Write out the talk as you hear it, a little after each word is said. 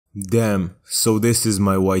Damn, so this is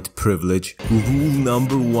my white privilege. Rule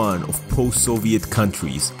number one of post-Soviet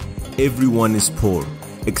countries. Everyone is poor,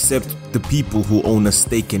 except the people who own a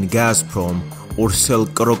stake in Gazprom or sell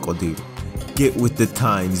crocodile. Get with the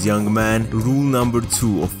times, young man. Rule number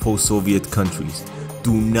two of post-Soviet countries.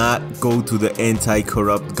 Do not go to the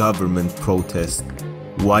anti-corrupt government protest.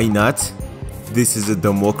 Why not? This is a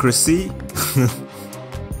democracy?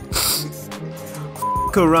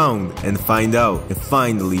 Around and find out. And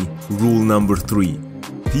finally, rule number three.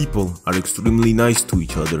 People are extremely nice to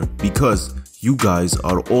each other because you guys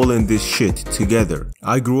are all in this shit together.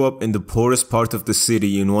 I grew up in the poorest part of the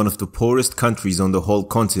city in one of the poorest countries on the whole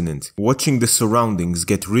continent, watching the surroundings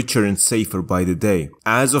get richer and safer by the day.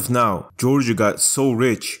 As of now, Georgia got so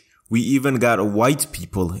rich, we even got white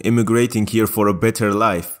people immigrating here for a better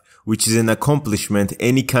life, which is an accomplishment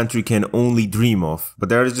any country can only dream of. But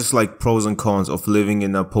there are just like pros and cons of living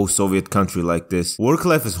in a post-Soviet country like this. Work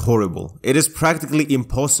life is horrible. It is practically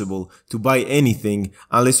impossible to buy anything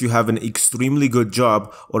unless you have an extremely good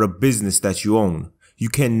job or a business that you own. You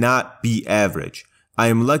cannot be average. I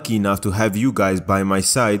am lucky enough to have you guys by my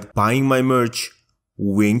side, buying my merch,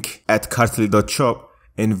 wink, at kartli.shop,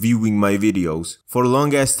 and viewing my videos. For a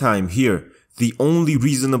long ass time here, the only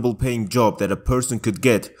reasonable paying job that a person could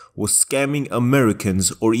get was scamming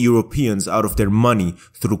Americans or Europeans out of their money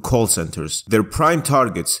through call centers, their prime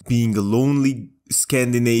targets being lonely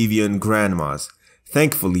Scandinavian grandmas.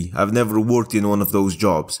 Thankfully, I've never worked in one of those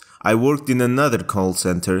jobs. I worked in another call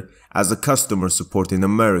center as a customer support in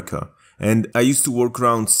America, and I used to work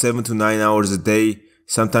around 7 to 9 hours a day,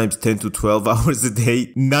 sometimes 10 to 12 hours a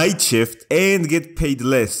day, night shift, and get paid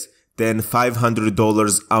less than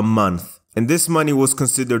 $500 a month. And this money was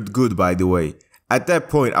considered good, by the way. At that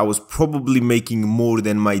point, I was probably making more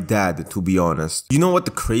than my dad, to be honest. You know what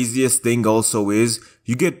the craziest thing also is?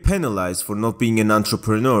 You get penalized for not being an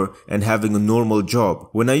entrepreneur and having a normal job.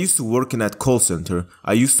 When I used to work in that call center,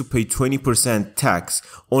 I used to pay 20% tax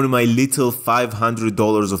on my little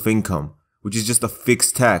 $500 of income, which is just a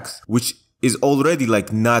fixed tax, which is already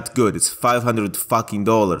like not good. It's $500 fucking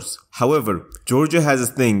dollars. However, Georgia has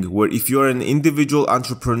a thing where if you're an individual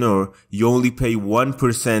entrepreneur, you only pay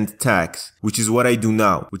 1% tax, which is what I do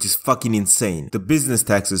now, which is fucking insane. The business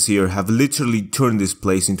taxes here have literally turned this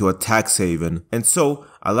place into a tax haven. And so,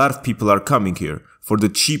 a lot of people are coming here for the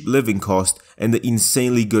cheap living cost and the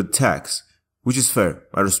insanely good tax, which is fair.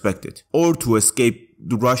 I respect it. Or to escape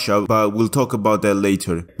Russia, but we'll talk about that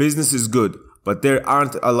later. Business is good, but there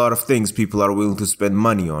aren't a lot of things people are willing to spend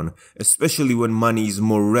money on, especially when money is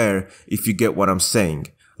more rare, if you get what I'm saying.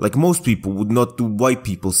 Like most people would not do white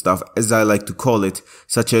people stuff, as I like to call it,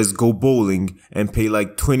 such as go bowling and pay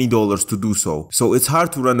like $20 to do so. So it's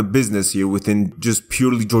hard to run a business here within just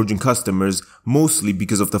purely Georgian customers, mostly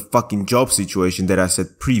because of the fucking job situation that I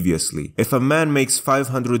said previously. If a man makes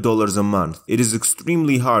 $500 a month, it is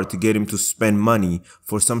extremely hard to get him to spend money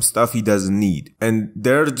for some stuff he doesn't need. And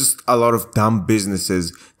there are just a lot of dumb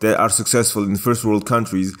businesses that are successful in first world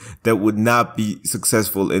countries that would not be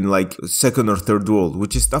successful in like second or third world,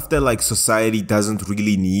 which is stuff that like society doesn't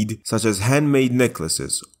really need, such as handmade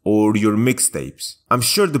necklaces or your mixtapes. I'm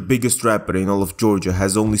sure the biggest rapper in all of Georgia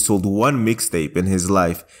has only sold one mixtape in his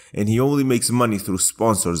life, and he only makes money through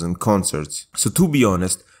sponsors and concerts. So to be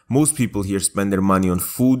honest, most people here spend their money on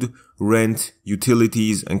food, rent,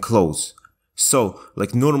 utilities, and clothes. So,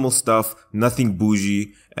 like normal stuff, nothing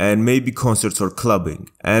bougie, and maybe concerts or clubbing.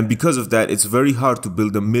 And because of that, it's very hard to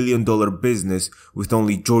build $1 million business with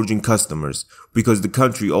only Georgian customers, because the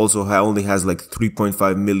country also only has like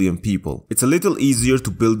 3.5 million people. It's a little easier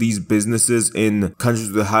to build these businesses in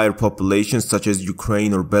countries with higher populations such as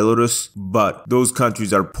Ukraine or Belarus, but those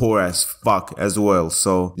countries are poor as fuck as well.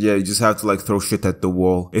 So yeah, you just have to like throw shit at the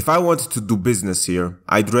wall. If I wanted to do business here,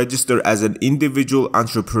 I'd register as an individual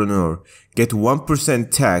entrepreneur, get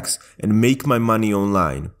 1% tax, and make my money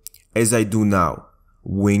online, as I do now.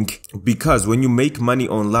 Wink. Because when you make money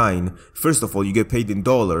online, first of all, you get paid in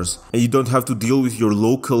dollars, and you don't have to deal with your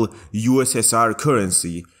local USSR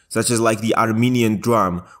currency, such as like the Armenian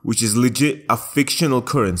dram, which is legit a fictional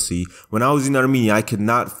currency. When I was in Armenia, I could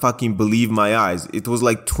not fucking believe my eyes. It was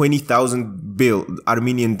like 20,000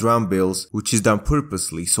 Armenian dram bills, which is done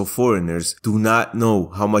purposely so foreigners do not know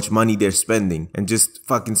how much money they're spending and just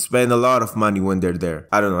fucking spend a lot of money when they're there.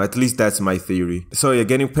 I don't know, at least that's my theory. So yeah,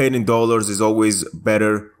 getting paid in dollars is always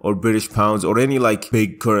better, or British pounds, or any like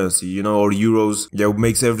big currency, you know, or euros. Yeah, it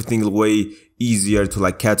makes everything way easier to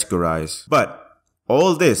like categorize. But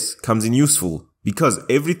all this comes in useful because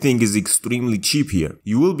everything is extremely cheap here.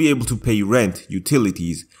 You will be able to pay rent,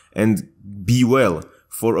 utilities, and be well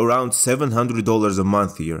for around $700 a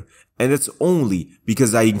month here. And that's only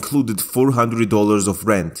because I included $400 of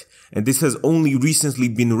rent. And this has only recently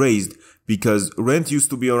been raised because rent used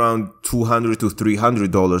to be around $200 to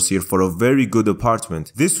 $300 here for a very good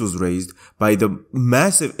apartment. This was raised by the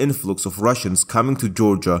massive influx of Russians coming to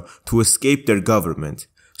Georgia to escape their government.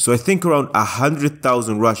 So I think around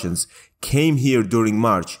 100,000 Russians came here during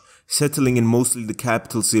March, settling in mostly the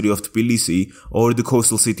capital city of Tbilisi or the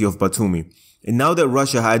coastal city of Batumi. And now that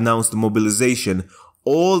Russia had announced the mobilization,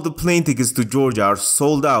 all the plane tickets to Georgia are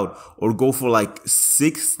sold out or go for like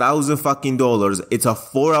 $6,000 fucking dollars. It's a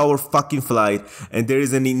 4-hour fucking flight and there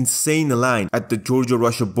is an insane line at the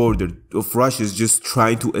Georgia-Russia border of Russians just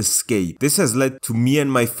trying to escape. This has led to me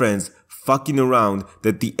and my friends fucking around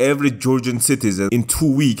that the average Georgian citizen in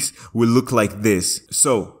 2 weeks will look like this.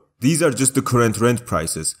 So, these are just the current rent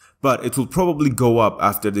prices, but it will probably go up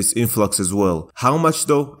after this influx as well. How much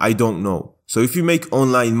though? I don't know. So if you make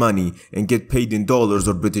online money and get paid in dollars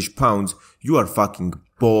or British pounds, you are fucking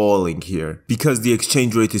balling here because the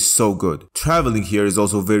exchange rate is so good. Traveling here is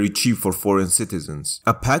also very cheap for foreign citizens.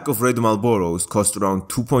 A pack of red Marlboros costs around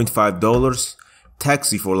 $2.5.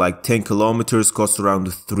 Taxi for like 10 kilometers costs around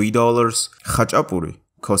 $3. Khachapuri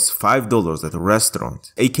costs $5 at a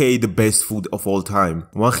restaurant, aka the best food of all time.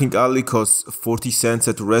 One khinkali costs 40 cents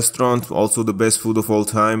at a restaurant, also the best food of all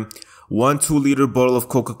time. One 2-liter bottle of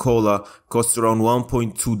Coca-Cola costs around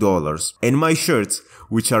 $1.2. And my shirts,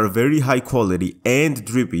 which are very high quality and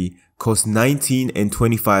drippy, cost $19 and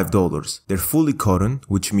 $25. They're fully cotton,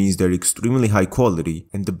 which means they're extremely high quality,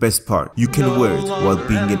 and the best part, you can wear it while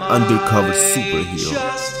being an undercover superhero.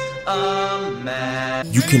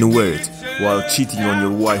 You can wear it while cheating on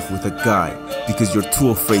your wife with a guy because you're too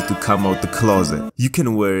afraid to come out the closet. You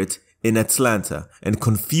can wear it in Atlanta and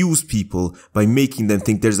confuse people by making them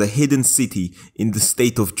think there's a hidden city in the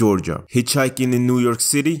state of Georgia. Hitchhiking in New York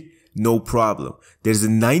City? No problem. There's a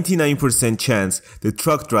 99% chance the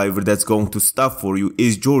truck driver that's going to stop for you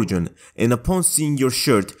is Georgian, and upon seeing your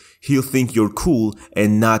shirt, he'll think you're cool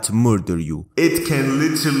and not murder you. It can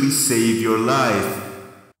literally save your life.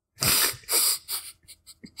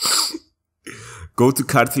 Go to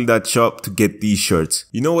cartil.shop to get these shirts.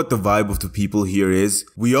 You know what the vibe of the people here is?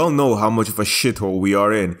 We all know how much of a shithole we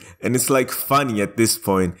are in, and it's like funny at this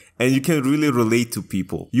point, and you can really relate to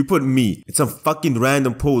people. You put me and some fucking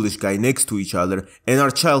random Polish guy next to each other, and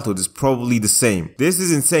our childhood is probably the same. This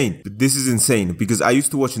is insane, but this is insane because I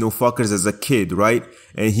used to watch No Fuckers as a kid, right?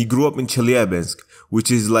 And he grew up in Chelyabinsk,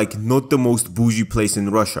 which is like not the most bougie place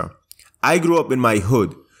in Russia. I grew up in my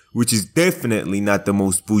hood, which is definitely not the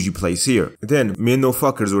most bougie place here. Then, me and No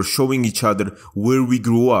Fuckers were showing each other where we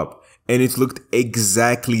grew up, and it looked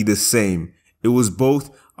exactly the same. It was both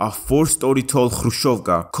a 4-story tall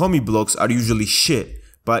Khrushchevka. Commie blocks are usually shit,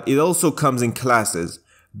 but it also comes in classes.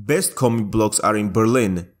 Best commie blocks are in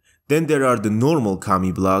Berlin. Then there are the normal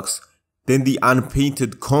commie blocks, then the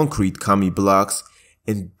unpainted concrete commie blocks,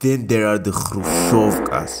 and then there are the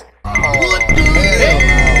Khrushchevkas.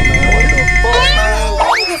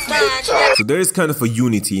 So there is kind of a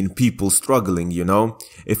unity in people struggling, you know?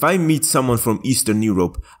 If I meet someone from Eastern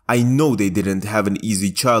Europe, I know they didn't have an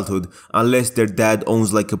easy childhood unless their dad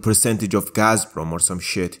owns like a percentage of Gazprom or some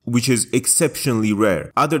shit, which is exceptionally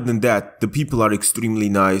rare. Other than that, the people are extremely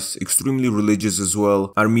nice, extremely religious as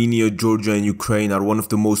well. Armenia, Georgia and Ukraine are one of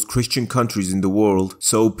the most Christian countries in the world,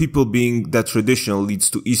 so people being that traditional leads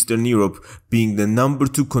to Eastern Europe being the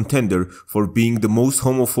 #2 contender for being the most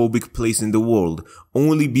homophobic place in the world,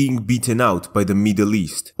 only being beaten out by the Middle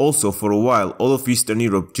East. Also, for a while, all of Eastern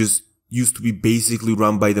Europe just used to be basically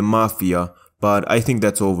run by the mafia, but I think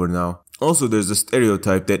that's over now. Also, there's a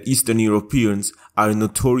stereotype that Eastern Europeans are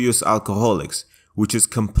notorious alcoholics, which is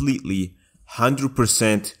completely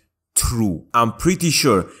 100% true. I'm pretty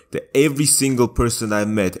sure that every single person I've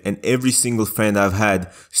met and every single friend I've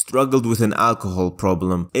had struggled with an alcohol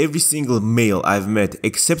problem. Every single male I've met,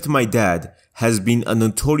 except my dad, has been a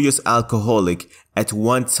notorious alcoholic at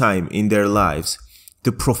one time in their lives.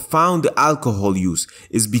 The profound alcohol use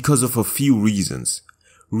is because of a few reasons.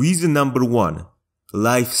 Reason number 1,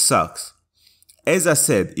 life sucks. As I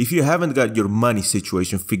said, if you haven't got your money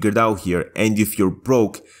situation figured out here and if you're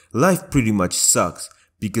broke, life pretty much sucks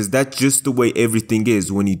because that's just the way everything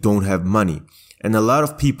is when you don't have money. And a lot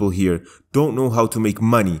of people here don't know how to make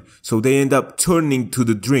money, so they end up turning to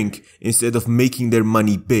the drink instead of making their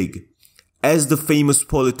money big. As the famous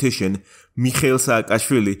politician Mikhail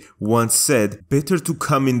Saakashvili once said, better to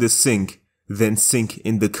come in the sink than sink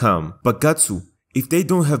in the cum. But Gattsu, if they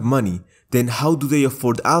don't have money, then how do they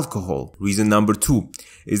afford alcohol? Reason number 2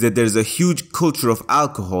 is that there's a huge culture of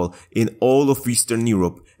alcohol in all of Eastern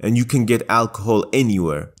Europe, and you can get alcohol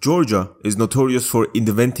anywhere. Georgia is notorious for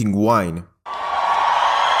inventing wine.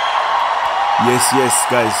 Yes,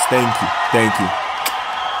 guys, thank you.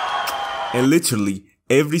 And literally,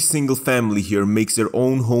 every single family here makes their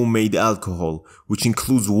own homemade alcohol, which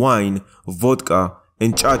includes wine, vodka,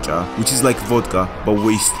 and cha-cha, which is like vodka, but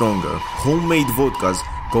way stronger. Homemade vodkas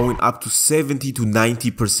going up to 70 to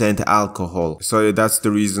 90% alcohol. So that's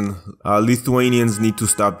the reason Lithuanians need to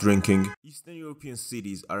stop drinking. Eastern European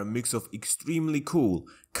cities are a mix of extremely cool,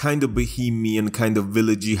 kind of bohemian, kind of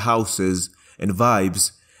villagey houses and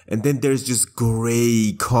vibes. And then there's just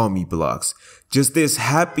grey commie blocks. Just this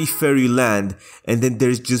happy fairyland, and then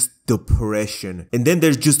there's just depression. And then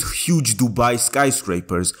there's just huge Dubai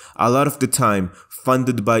skyscrapers, a lot of the time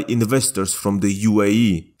funded by investors from the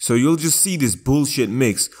UAE. So you'll just see this bullshit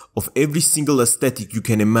mix of every single aesthetic you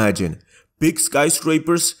can imagine. Big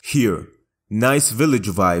skyscrapers, here. Nice village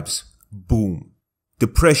vibes, boom.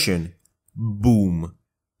 Depression, boom.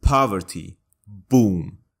 Poverty,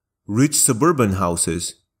 boom. Rich suburban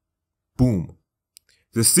houses, boom.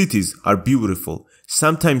 The cities are beautiful,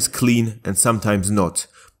 sometimes clean and sometimes not.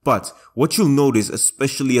 But what you'll notice,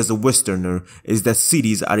 especially as a Westerner, is that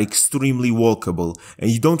cities are extremely walkable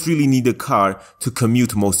and you don't really need a car to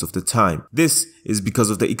commute most of the time. This is because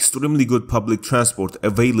of the extremely good public transport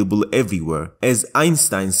available everywhere. As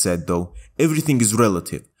Einstein said though, everything is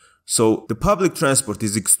relative. So the public transport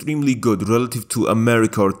is extremely good relative to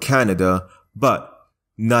America or Canada, but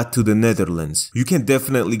not to the Netherlands. You can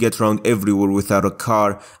definitely get around everywhere without a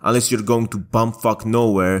car unless you're going to bumfuck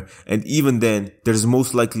nowhere, and even then there's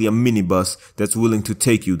most likely a minibus that's willing to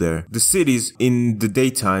take you there. The cities in the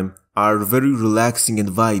daytime are very relaxing and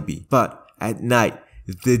vibey, but at night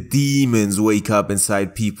the demons wake up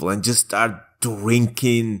inside people and just start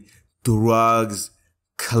drinking, drugs,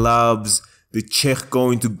 clubs. The Czech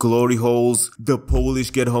go into glory holes, the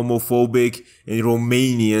Polish get homophobic, and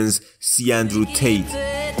Romanians see Andrew Tate.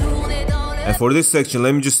 And for this section,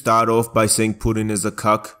 let me just start off by saying Putin is a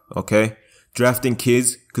cuck, okay? Drafting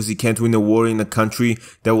kids because he can't win a war in a country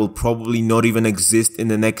that will probably not even exist in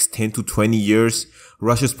the next 10 to 20 years.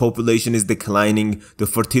 Russia's population is declining, the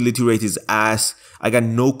fertility rate is ass. I got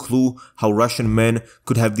no clue how Russian men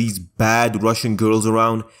could have these bad Russian girls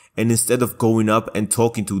around, and instead of going up and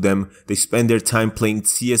talking to them, they spend their time playing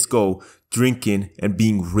CSGO, drinking, and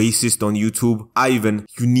being racist on YouTube. Ivan,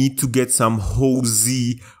 you need to get some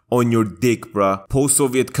hosey on your dick, bruh.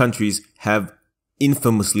 Post-Soviet countries have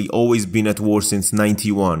infamously always been at war since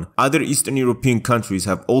 91. Other Eastern European countries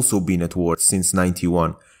have also been at war since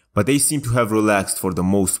 91, but they seem to have relaxed for the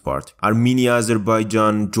most part. Armenia,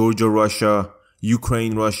 Azerbaijan, Georgia, Russia,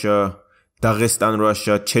 Ukraine, Russia, Dagestan,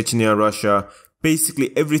 Russia, Chechnya, Russia,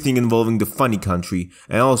 basically everything involving the funny country,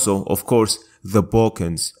 and also, of course, the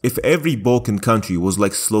Balkans. If every Balkan country was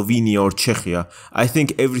like Slovenia or Czechia, I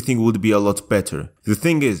think everything would be a lot better. The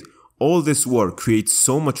thing is, all this war creates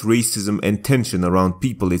so much racism and tension around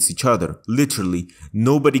people it's each other. Literally,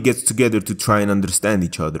 nobody gets together to try and understand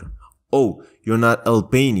each other. Oh, you're not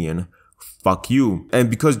Albanian? Fuck you. And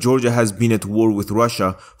because Georgia has been at war with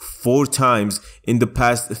Russia 4 times in the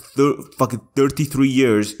past 33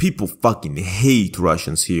 years, people fucking hate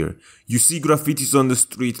Russians here. You see graffitis on the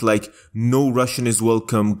street like, no Russian is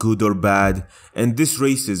welcome, good or bad. And this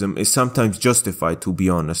racism is sometimes justified, to be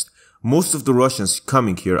honest. Most of the Russians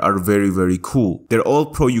coming here are very, very cool. They're all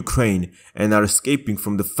pro-Ukraine and are escaping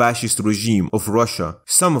from the fascist regime of Russia.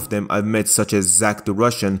 Some of them I've met, such as Zach the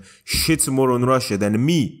Russian, shits more on Russia than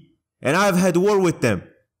me. And I've had war with them.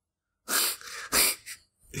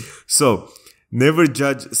 So, never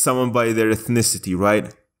judge someone by their ethnicity,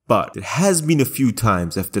 right? But there has been a few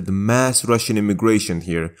times after the mass Russian immigration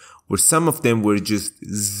here where some of them were just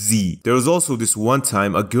Z. There was also this one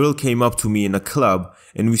time a girl came up to me in a club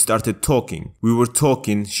and we started talking. We were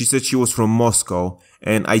talking, she said she was from Moscow,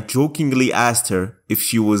 and I jokingly asked her if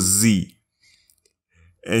she was Z.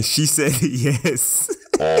 And she said yes.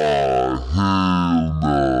 Oh, hell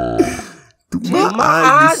no.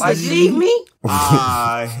 Believe me?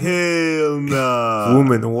 Hell no.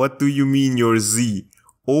 Woman, what do you mean you're Z?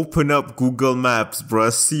 Open up Google Maps,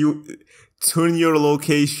 bruh. Turn your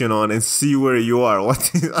location on and see where you are.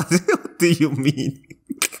 What do you mean?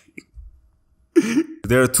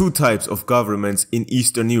 There are 2 types of governments in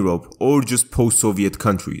Eastern Europe or just post-Soviet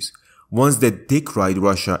countries. Ones that dick ride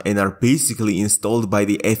Russia and are basically installed by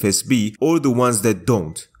the FSB, or the ones that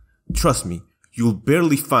don't. Trust me, you'll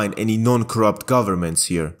barely find any non-corrupt governments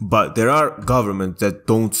here. But there are governments that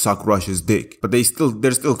don't suck Russia's dick, but they're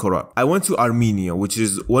still corrupt. I went to Armenia, which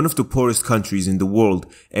is one of the poorest countries in the world,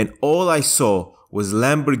 and all I saw was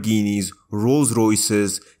Lamborghinis, Rolls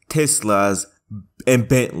Royces, Teslas, and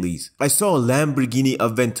Bentleys. I saw a Lamborghini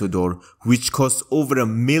Aventador which costs over $1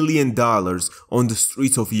 million on the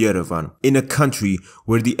streets of Yerevan, in a country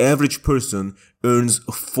where the average person earns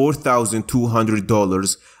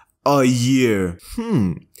 $4,200 a year.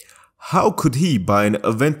 How could he buy an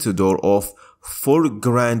Aventador of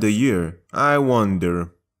 $4,000 a year? I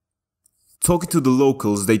wonder. Talking to the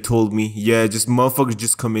locals, they told me, yeah, just motherfuckers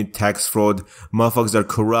just commit tax fraud, motherfuckers are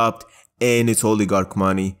corrupt, and it's oligarch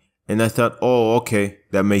money. And I thought, oh, okay,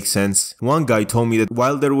 that makes sense. One guy told me that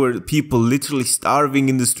while there were people literally starving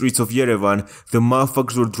in the streets of Yerevan, the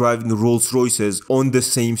motherfuckers were driving Rolls Royces on the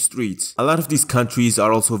same streets. A lot of these countries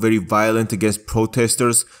are also very violent against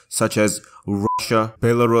protesters, such as Russia,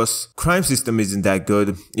 Belarus. Crime system isn't that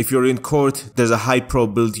good. If you're in court, there's a high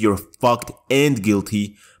probability you're fucked and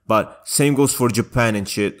guilty. But same goes for Japan and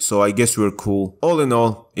shit, so I guess we're cool. All in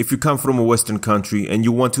all, if you come from a Western country and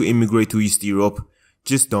you want to immigrate to East Europe,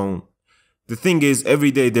 just don't. The thing is, every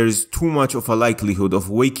day there is too much of a likelihood of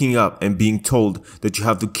waking up and being told that you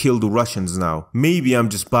have to kill the Russians now. Maybe I'm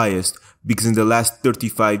just biased, because in the last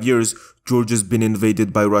 35 years, Georgia's been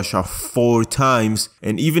invaded by Russia 4 times,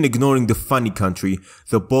 and even ignoring the funny country,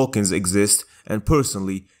 the Balkans exist, and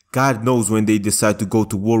personally, God knows when they decide to go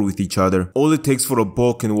to war with each other. All it takes for a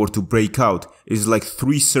Balkan war to break out is like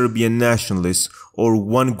 3 Serbian nationalists or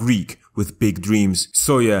 1 Greek with big dreams.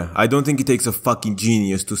 So yeah, I don't think it takes a fucking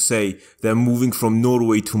genius to say that moving from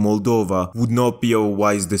Norway to Moldova would not be a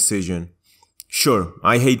wise decision. Sure,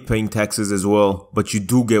 I hate paying taxes as well, but you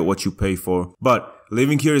do get what you pay for. But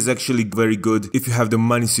living here is actually very good if you have the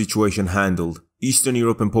money situation handled. Eastern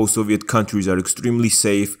Europe and post-Soviet countries are extremely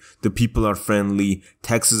safe, the people are friendly,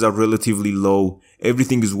 taxes are relatively low,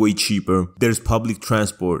 everything is way cheaper, there's public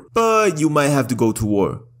transport, but you might have to go to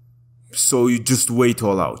war. So you just wait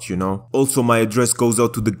all out, you know? Also, my address goes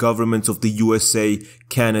out to the governments of the USA,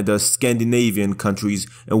 Canada, Scandinavian countries,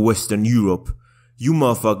 and Western Europe. You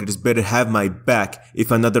motherfuckers better have my back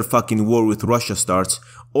if another fucking war with Russia starts,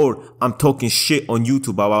 or I'm talking shit on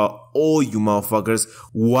YouTube about all you motherfuckers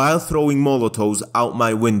while throwing Molotovs out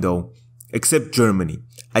my window. Except Germany.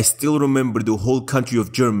 I still remember the whole country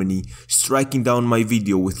of Germany striking down my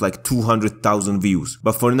video with like 200,000 views.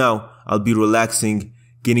 But for now, I'll be relaxing,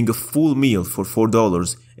 getting a full meal for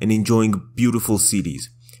 $4 and enjoying beautiful cities.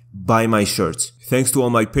 Buy my shirts. Thanks to all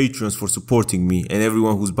my patrons for supporting me and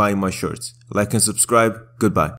everyone who's buying my shirts. Like and subscribe. Goodbye.